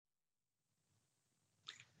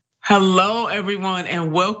Hello, everyone,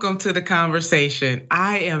 and welcome to the conversation.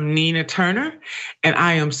 I am Nina Turner, and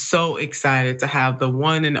I am so excited to have the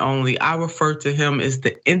one and only. I refer to him as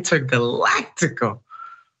the intergalactical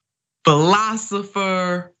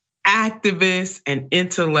philosopher, activist, and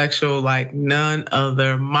intellectual like none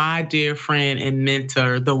other. My dear friend and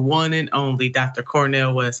mentor, the one and only Dr.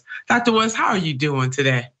 Cornel West. Dr. West, how are you doing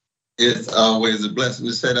today? It's always a blessing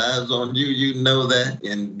to set eyes on you. You know that,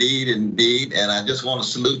 indeed, indeed. And I just want to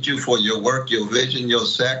salute you for your work, your vision, your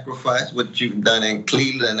sacrifice, what you've done in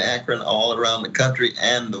Cleveland, Akron, all around the country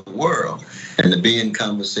and the world. And to be in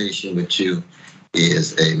conversation with you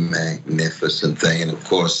is a magnificent thing. And of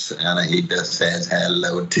course, Anahita says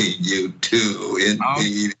hello to you too.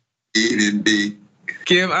 Indeed, indeed, indeed.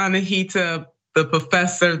 Give Anahita, the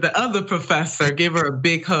professor, the other professor, give her a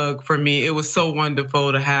big hug for me. It was so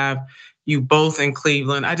wonderful to have you both in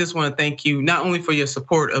Cleveland. I just want to thank you not only for your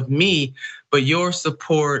support of me, but your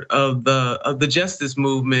support of the justice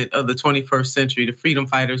movement of the 21st century, the freedom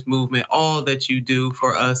fighters movement, all that you do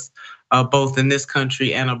for us, both in this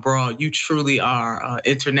country and abroad. You truly are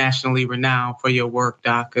internationally renowned for your work,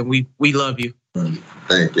 Doc, and we love you.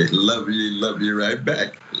 Thank you. Love you right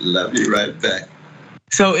back. Love you right back.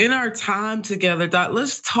 So in our time together, Doc,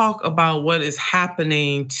 let's talk about what is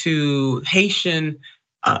happening to Haitian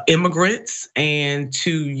immigrants and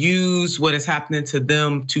to use what is happening to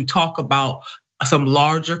them to talk about some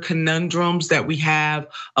larger conundrums that we have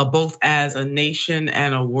both as a nation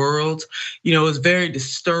and a world. You know, it's very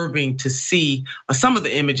disturbing to see some of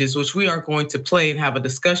the images, which we are going to play and have a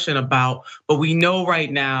discussion about, but we know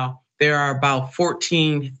right now there are about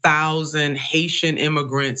 14,000 Haitian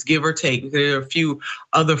immigrants, give or take. There are a few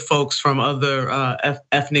other folks from other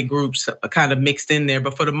ethnic groups kind of mixed in there,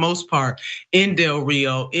 but for the most part, in Del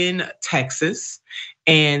Rio, in Texas,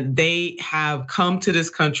 and they have come to this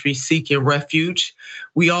country seeking refuge.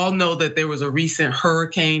 We all know that there was a recent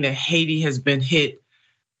hurricane that Haiti has been hit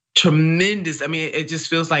tremendous. I mean, it just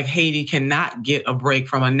feels like Haiti cannot get a break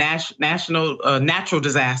from a natural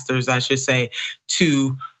disasters, I should say,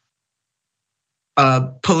 to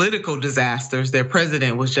political disasters. Their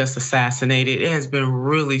president was just assassinated. It has been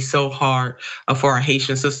really so hard for our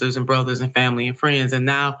Haitian sisters and brothers and family and friends. And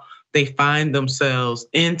now they find themselves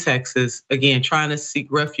in Texas, again, trying to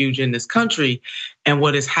seek refuge in this country. And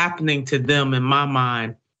what is happening to them, in my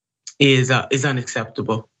mind, is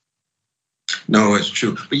unacceptable. No, it's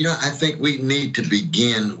true. But I think we need to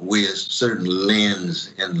begin with certain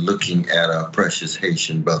lens in looking at our precious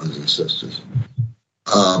Haitian brothers and sisters.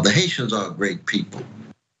 The Haitians are a great people.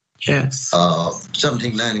 Yes.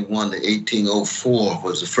 1791 to 1804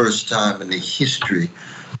 was the first time in the history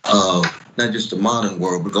of not just the modern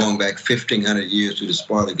world, but going back 1,500 years to the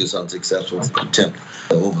Spartacus' unsuccessful attempt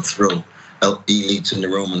to overthrow elites in the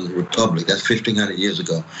Roman Republic. That's 1,500 years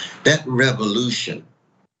ago. That revolution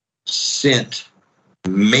sent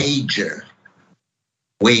major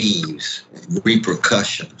waves,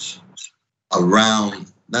 repercussions around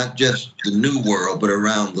not just the New World, but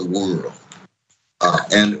around the world.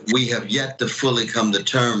 And we have yet to fully come to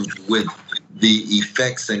terms with the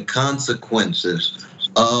effects and consequences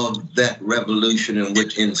of that revolution in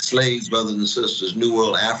which enslaved brothers and sisters, New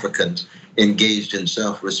World Africans, engaged in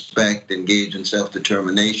self-respect, engaged in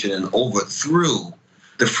self-determination, and overthrew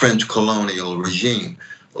the French colonial regime.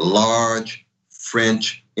 Large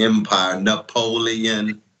French empire,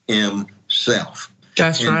 Napoleon himself.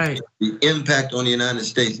 That's right. The impact on the United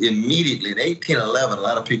States immediately in 1811, a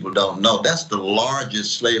lot of people don't know, that's the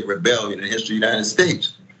largest slave rebellion in the history of the United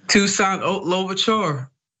States. Toussaint Louverture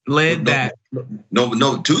led that. No,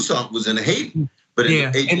 Toussaint was in Haiti, but in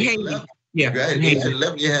 1811, right, in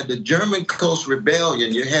 1811, you had the German Coast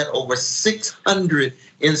Rebellion. You had over 600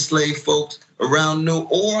 enslaved folks around New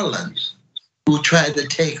Orleans who tried to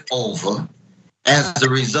take over as a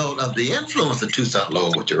result of the influence of Toussaint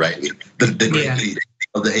Louverture, rightly, the great leader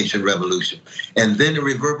of the Haitian Revolution. And then the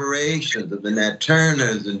reverberations of the Nat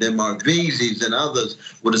Turners and the Marqueses and others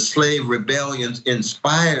were the slave rebellions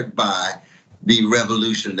inspired by the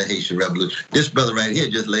revolution, the Haitian Revolution. This brother right here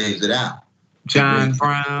just lays it out. John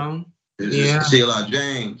Brown. C.L.R.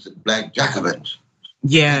 James, Black Jacobins.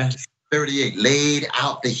 Yes. 38 laid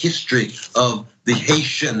out the history of the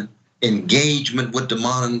Haitian engagement with the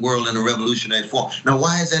modern world in a revolutionary form. Now,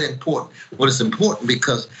 why is that important? Well, it's important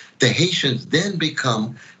because the Haitians then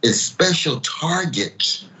become a special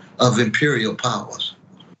target of imperial powers.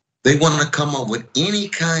 They want to come up with any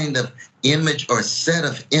kind of image or set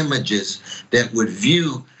of images that would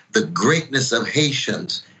view the greatness of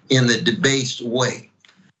Haitians in the debased way.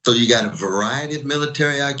 So you got a variety of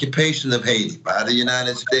military occupations of Haiti by the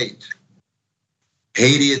United States.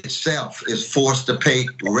 Haiti itself is forced to pay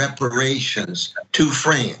reparations to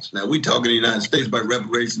France. Now, we're talking in the United States about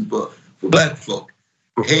reparations for black folk.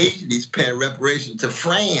 Haiti's paying reparations to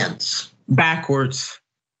France. Backwards,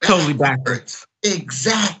 totally backwards.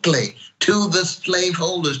 Exactly, to the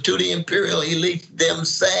slaveholders, to the imperial elite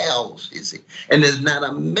themselves, you see. And there's not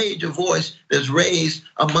a major voice that's raised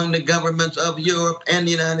among the governments of Europe and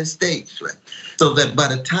the United States, right? So that by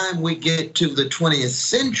the time we get to the 20th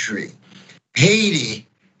century, Haiti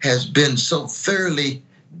has been so thoroughly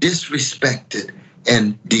disrespected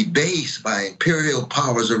and debased by imperial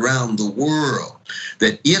powers around the world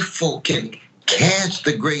that if folk can cast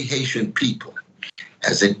the great Haitian people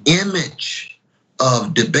as an image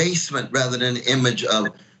of debasement rather than an image of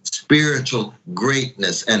spiritual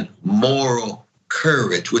greatness and moral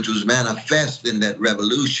courage, which was manifest in that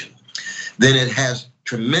revolution, then it has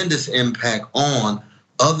tremendous impact on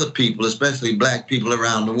other people, especially black people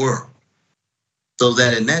around the world. So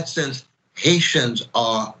that in that sense, Haitians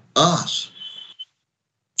are us.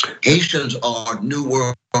 Haitians are New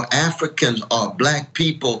World. Africans are black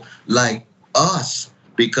people like us.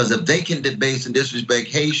 Because if they can debase and disrespect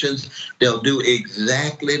Haitians, they'll do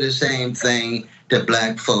exactly the same thing to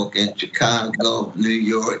black folk in Chicago, New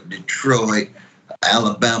York, Detroit,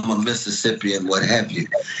 Alabama, Mississippi, and what have you.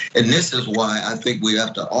 And this is why I think we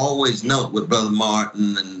have to always note what Brother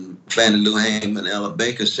Martin and Fannie Lou Haim and Ella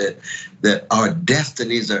Baker said, that our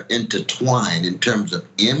destinies are intertwined in terms of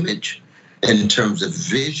image, in terms of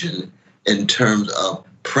vision, in terms of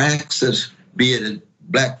praxis, be it in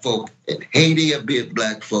black folk in Haiti or be it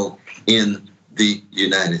black folk in the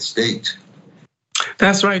United States.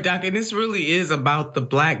 That's right, Doc. And this really is about the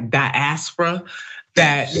black diaspora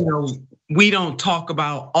that, we don't talk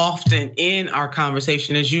about often in our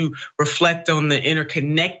conversation as you reflect on the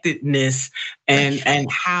interconnectedness and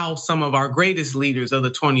how some of our greatest leaders of the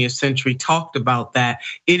 20th century talked about that.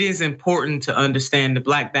 It is important to understand the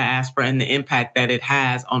black diaspora and the impact that it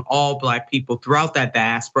has on all black people throughout that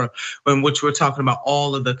diaspora, in which we're talking about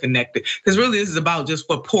all of the connected. Because really this is about just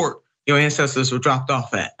what port your ancestors were dropped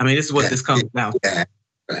off at. I mean, this is what this comes down to.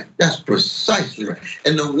 Right. That's precisely right.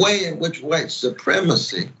 And the way in which white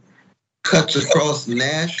supremacy cuts across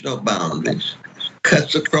national boundaries,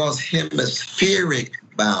 cuts across hemispheric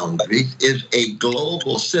boundaries, is a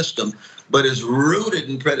global system, but is rooted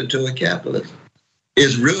in predatory capitalism.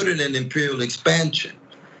 It's rooted in imperial expansion.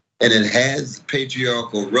 And it has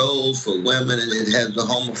patriarchal roles for women, and it has the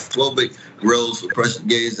homophobic roles for oppressed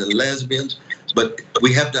gays and lesbians. But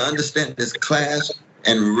we have to understand this class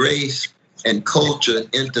and race and culture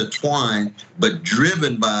intertwined, but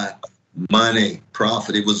driven by money,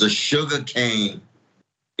 profit. It was a sugarcane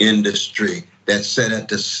industry that sat at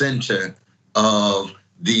the center of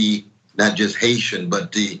the, not just Haitian,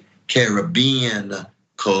 but the Caribbean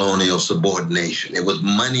colonial subordination. It was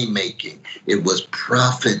money making, it was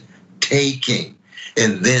profit taking,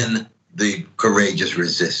 and then the courageous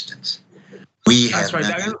resistance. We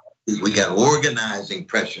got organizing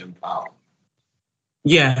pressure and power.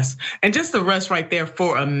 Yes, and just to rest right there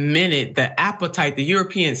for a minute, the appetite, the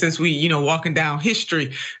European, since we, walking down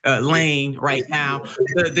history lane right now,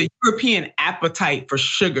 the European appetite for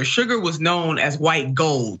sugar. Sugar was known as white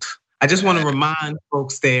gold. I just want to remind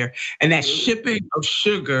folks there, and that shipping of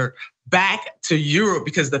sugar back to Europe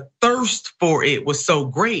because the thirst for it was so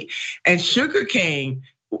great, and sugarcane,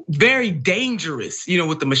 very dangerous,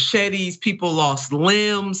 with the machetes, people lost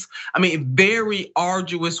limbs. I mean, very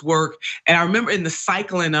arduous work. And I remember in the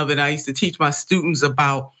cycling of it, I used to teach my students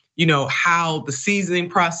about, how the seasoning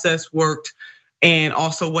process worked and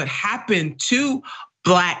also what happened to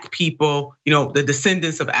Black people, the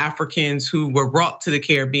descendants of Africans who were brought to the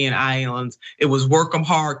Caribbean islands. It was work them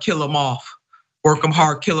hard, kill them off. Work them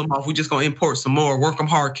hard, kill them off. We're just gonna import some more. Work them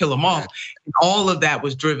hard, kill them off. And all of that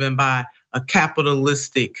was driven by a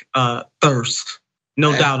capitalistic thirst,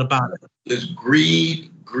 no doubt about it. There's greed.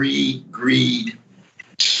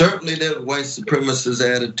 Certainly there are white supremacist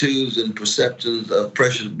attitudes and perceptions of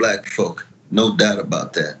precious black folk, no doubt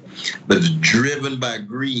about that. But it's driven by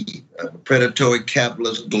greed, a predatory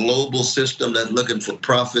capitalist global system that's looking for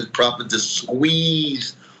profit to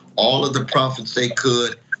squeeze all of the profits they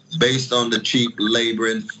could based on the cheap labor,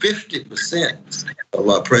 and 50% of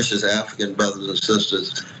our precious African brothers and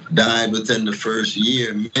sisters died within the first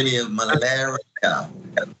year, many of malaria.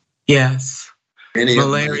 Yes, many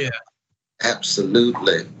malaria.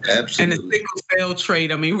 Absolutely. And the sickle cell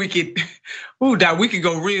trait, I mean, we could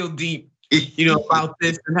go real deep, about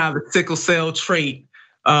this and how the sickle cell trait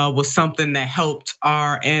was something that helped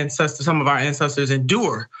some of our ancestors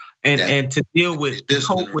endure and to deal with,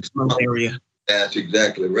 cope with malaria. That's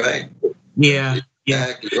exactly right. Yeah.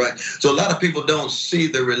 exactly right. So a lot of people don't see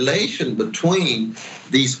the relation between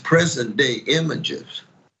these present day images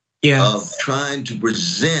of trying to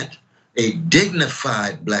present a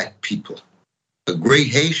dignified Black people, a great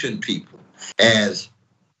Haitian people, as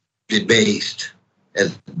debased,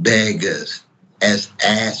 as beggars, as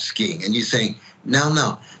asking. And you're saying,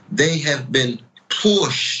 no, they have been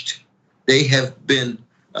pushed, they have been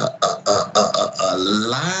lied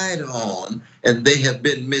on, and they have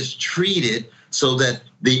been mistreated, so that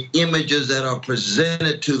the images that are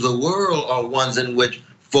presented to the world are ones in which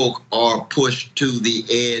folk are pushed to the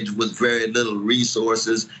edge with very little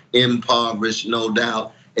resources, impoverished, no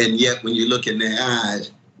doubt. And yet when you look in their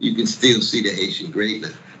eyes, you can still see the Haitian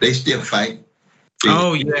greatness. They still fight.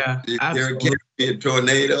 Oh yeah, absolutely. Be it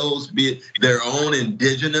tornadoes, be it their own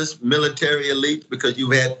indigenous military elites, because you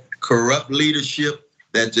had corrupt leadership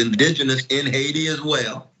that's indigenous in Haiti as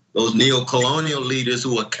well. Those neo-colonial leaders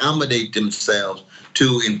who accommodate themselves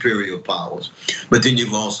to imperial powers. But then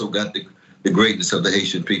you've also got the greatness of the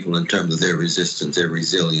Haitian people in terms of their resistance, their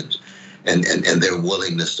resilience, and their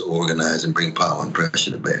willingness to organize and bring power and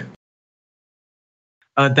pressure to bear.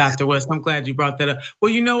 Dr. West, I'm glad you brought that up.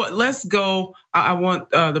 Well, you know what? Let's go. I want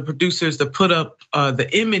the producers to put up the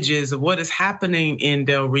images of what is happening in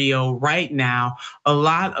Del Rio right now. A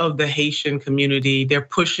lot of the Haitian community, they're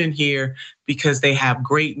pushing here because they have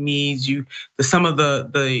great needs. Some of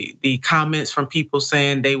the comments from people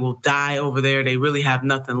saying they will die over there. They really have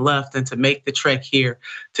nothing left, and to make the trek here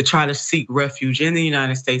to try to seek refuge in the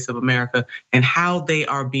United States of America, and how they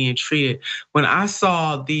are being treated. When I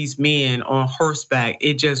saw these men on horseback,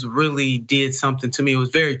 it just really did something to me. It was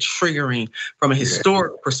very triggering from a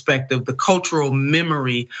historic perspective, the cultural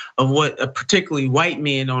memory of what particularly white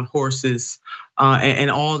men on horses and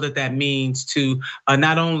all that means to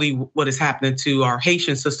not only what is happening to our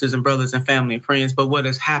Haitian sisters and brothers and family and friends, but what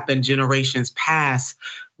has happened generations past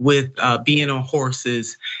with being on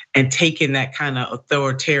horses and taking that kind of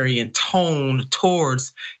authoritarian tone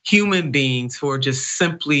towards human beings who are just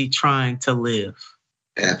simply trying to live.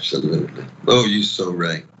 Absolutely. Oh, you're so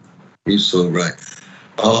right. You're so right.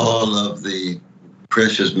 All of the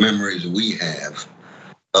precious memories we have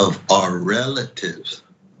of our relatives,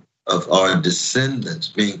 of our descendants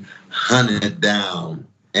being hunted down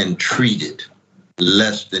and treated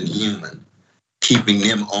less than human, keeping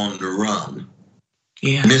them on the run,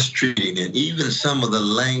 mistreating, and even some of the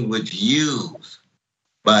language used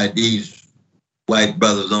by these white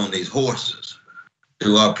brothers on these horses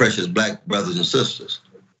to our precious Black brothers and sisters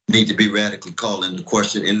need to be radically called into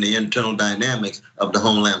question in the internal dynamics of the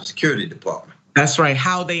Homeland Security Department. That's right,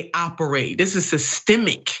 how they operate. This is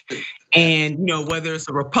systemic. And whether it's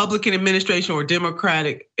a Republican administration or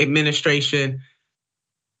Democratic administration,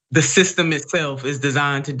 the system itself is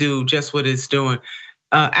designed to do just what it's doing.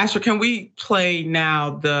 Asher, can we play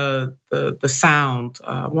now the sound?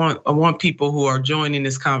 I want people who are joining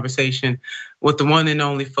this conversation with the one and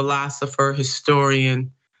only philosopher,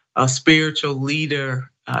 historian, spiritual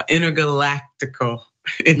leader, intergalactical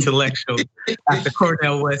intellectual, Dr.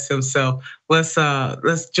 Cornel West himself. Let's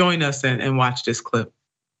join us and watch this clip.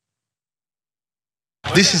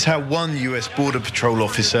 This is how one US Border Patrol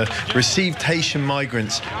officer received Haitian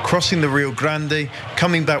migrants crossing the Rio Grande,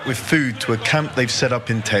 coming back with food to a camp they've set up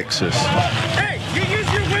in Texas. Hey, you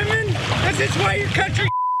use your women? This is why your country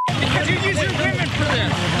because you use your women for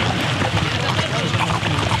this.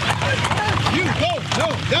 You go, no,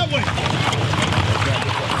 that way.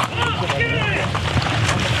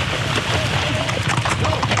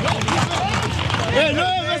 Hey, no.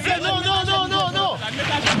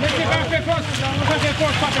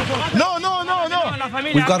 No.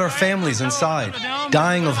 We've got our families inside,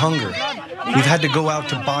 dying of hunger. We've had to go out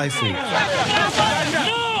to buy food.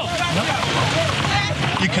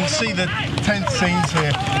 You can see the tense scenes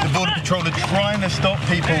here. The Border Patrol are trying to stop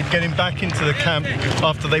people getting back into the camp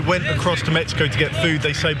after they went across to Mexico to get food,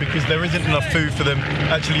 they say, because there isn't enough food for them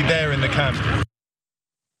actually there in the camp.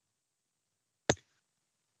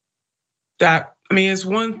 It's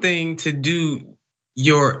one thing to do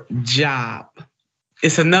your job.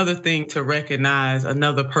 It's another thing to recognize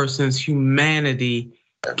another person's humanity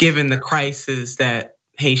given the crisis that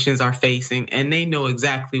Haitians are facing, and they know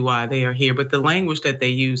exactly why they are here. But the language that they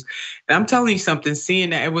use, and I'm telling you something, seeing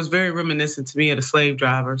that, it was very reminiscent to me of the slave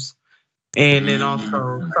drivers. And then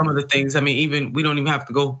also some of the things, even we don't even have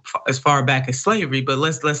to go as far back as slavery, but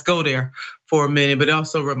let's go there for a minute. But it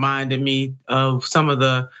also reminded me of some of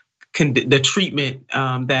the treatment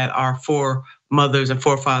that our foremothers and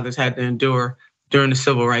forefathers had to endure during the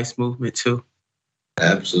civil rights movement too.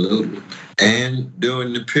 Absolutely. And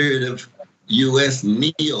during the period of US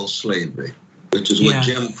neo-slavery, which is what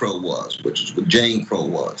Jim Crow was, which is what Jane Crow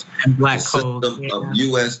was. And Black the Code. System of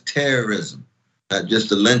U.S. terrorism, not just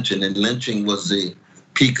the lynching. And lynching was the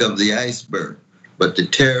peak of the iceberg. But to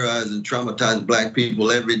terrorize and traumatize Black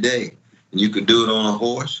people every day. And you could do it on a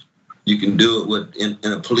horse. You can do it in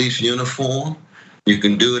a police uniform. You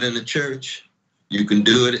can do it in a church. You can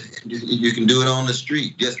do it on the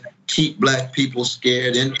street. Just keep Black people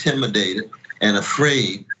scared, intimidated, and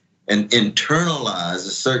afraid, and internalize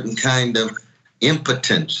a certain kind of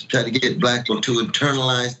impotence. Try to get Black people to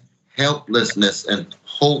internalize helplessness and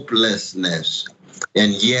hopelessness.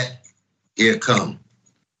 And yet, here come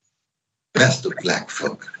best of Black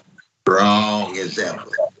folk, strong as ever,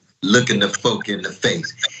 looking the folk in the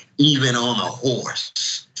face. Even on a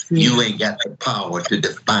horse, you ain't got the power to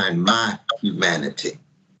define my humanity.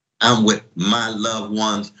 I'm with my loved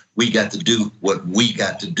ones. We got to do what we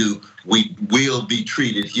got to do. We will be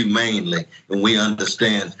treated humanely, and we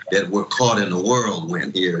understand that we're caught in a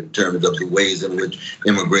whirlwind here in terms of the ways in which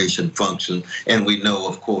immigration functions. And we know,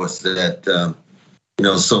 of course, that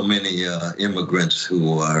so many immigrants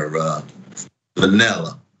who are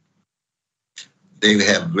vanilla, they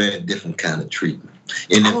have very different kind of treatment.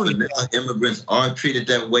 And if vanilla immigrants are treated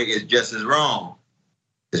that way, it's just as wrong.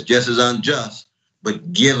 It's just as unjust.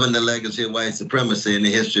 But given the legacy of white supremacy in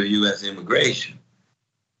the history of U.S. immigration,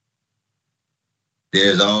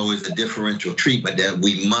 there's always a differential treatment that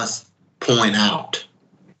we must point out.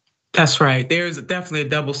 That's right. There's definitely a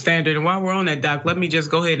double standard. And while we're on that, Doc, let me just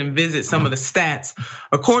go ahead and visit some of the stats.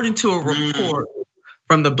 According to a report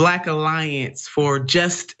from the Black Alliance for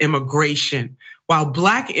Just Immigration, while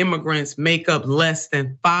Black immigrants make up less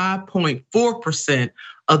than 5.4%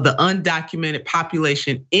 of the undocumented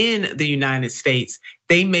population in the United States,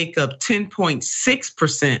 they make up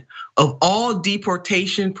 10.6% of all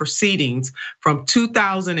deportation proceedings from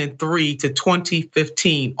 2003 to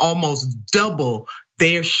 2015, almost double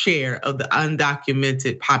their share of the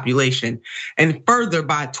undocumented population. And further,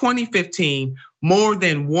 by 2015, more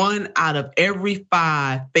than 1 out of every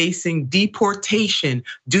 5 facing deportation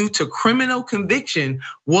due to criminal conviction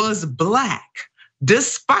was Black,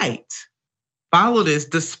 despite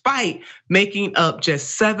making up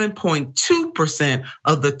just 7.2%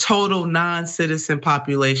 of the total non-citizen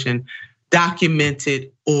population,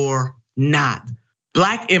 documented or not.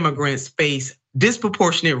 Black immigrants face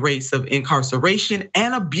disproportionate rates of incarceration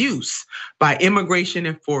and abuse by immigration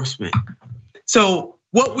enforcement. So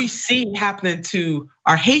what we see happening to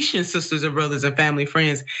our Haitian sisters and brothers and family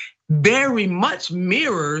friends very much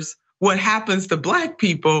mirrors what happens to Black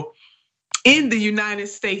people in the United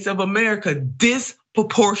States of America,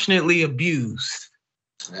 disproportionately abused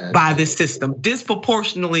by this system,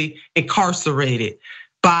 disproportionately incarcerated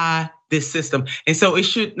by this system. And so it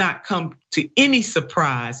should not come to any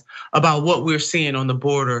surprise about what we're seeing on the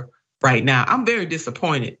border right now. I'm very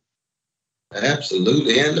disappointed.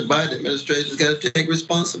 Absolutely, and the Biden administration's got to take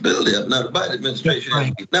responsibility of it. Now, the Biden administration,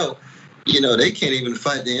 as we know, they can't even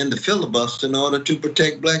fight to end the filibuster in order to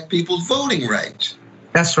protect Black people's voting rights.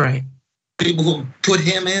 That's right. People who put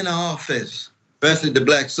him in office, especially the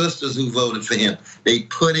Black sisters who voted for him, they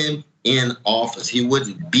put him in office. He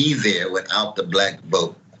wouldn't be there without the Black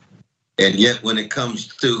vote. And yet when it comes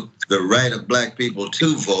to the right of Black people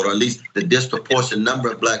to vote, or at least the disproportionate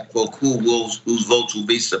number of Black folk whose votes will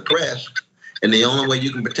be suppressed, and the only way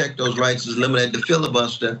you can protect those rights is limited to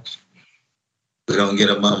filibuster, we don't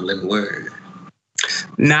get a mumbling word.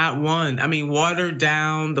 Not one. I mean, watered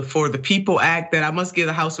down the For the People Act that I must give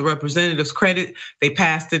the House of Representatives credit. They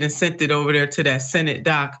passed it and sent it over there to that Senate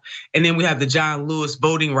doc. And then we have the John Lewis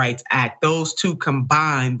Voting Rights Act. Those two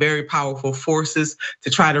combine very powerful forces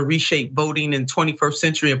to try to reshape voting in the 21st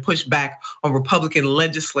century and push back on Republican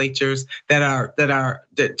legislatures that are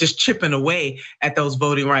just chipping away at those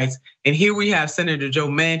voting rights. And here we have Senator Joe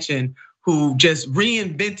Manchin, who just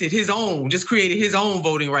reinvented just created his own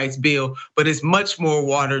voting rights bill, but it's much more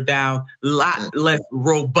watered down, a lot less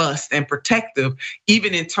robust and protective,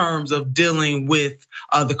 even in terms of dealing with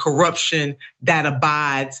the corruption that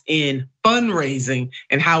abides in fundraising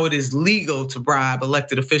and how it is legal to bribe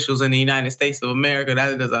elected officials in the United States of America.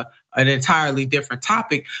 That is an entirely different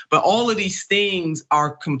topic, but all of these things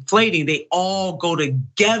are conflating. They all go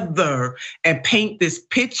together and paint this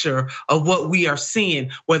picture of what we are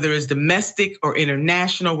seeing, whether it's domestic or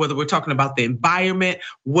international, whether we're talking about the environment,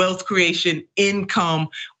 wealth creation, income.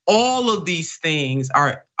 All of these things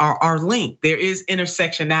are linked. There is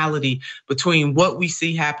intersectionality between what we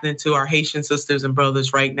see happening to our Haitian sisters and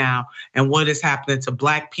brothers right now and what is happening to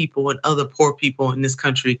Black people and other poor people in this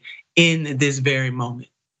country in this very moment.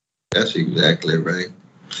 That's exactly right.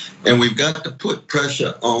 And we've got to put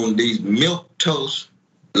pressure on these milquetoast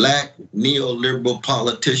black neoliberal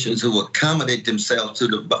politicians who accommodate themselves to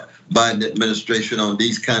the Biden administration on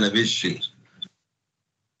these kind of issues.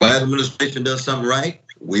 Biden administration does something right,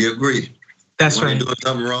 we agree. That's when right. they're doing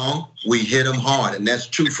something wrong, we hit them hard. And that's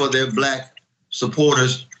true for their black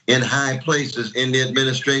supporters in high places in the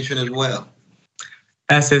administration as well.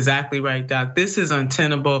 That's exactly right, Doc. This is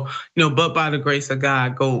untenable, but by the grace of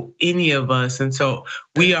God, go any of us. And so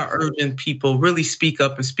we are urging people really speak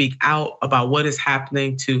up and speak out about what is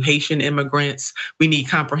happening to Haitian immigrants. We need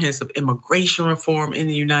comprehensive immigration reform in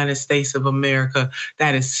the United States of America.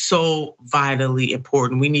 That is so vitally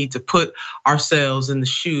important. We need to put ourselves in the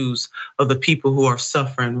shoes of the people who are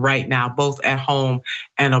suffering right now, both at home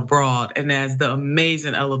and abroad. And as the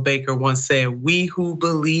amazing Ella Baker once said, we who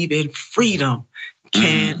believe in freedom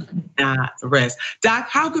cannot rest. Doc,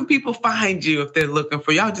 how can people find you if they're looking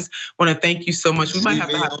for you? I just want to thank you so much. We might have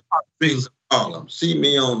to have streets of Harlem. See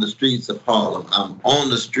me on the streets of Harlem. I'm on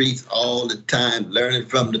the streets all the time, learning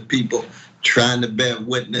from the people, trying to bear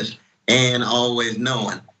witness, and always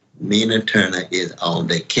knowing Nina Turner is on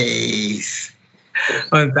the case.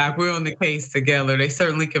 Well, Doc, we're on the case together. They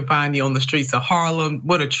certainly can find you on the streets of Harlem.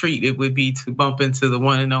 What a treat it would be to bump into the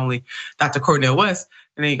one and only Dr. Cornel West.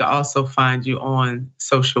 And then you can also find you on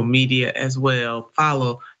social media as well.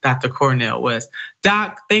 Follow Dr. Cornel West.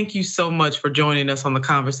 Doc, thank you so much for joining us on the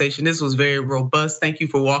conversation. This was very robust. Thank you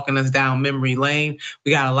for walking us down memory lane.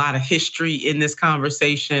 We got a lot of history in this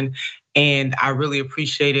conversation, and I really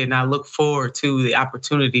appreciate it. And I look forward to the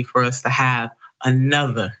opportunity for us to have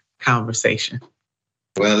another conversation.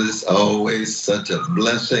 Well, it's always such a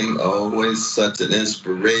blessing, always such an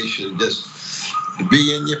inspiration just to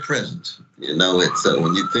be in your presence. It's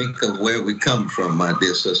when you think of where we come from, my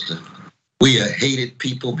dear sister, we are hated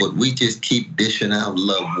people, but we just keep dishing out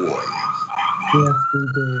love warriors. Yes, we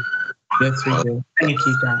do. Yes, we do. Thank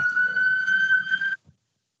you, Doc.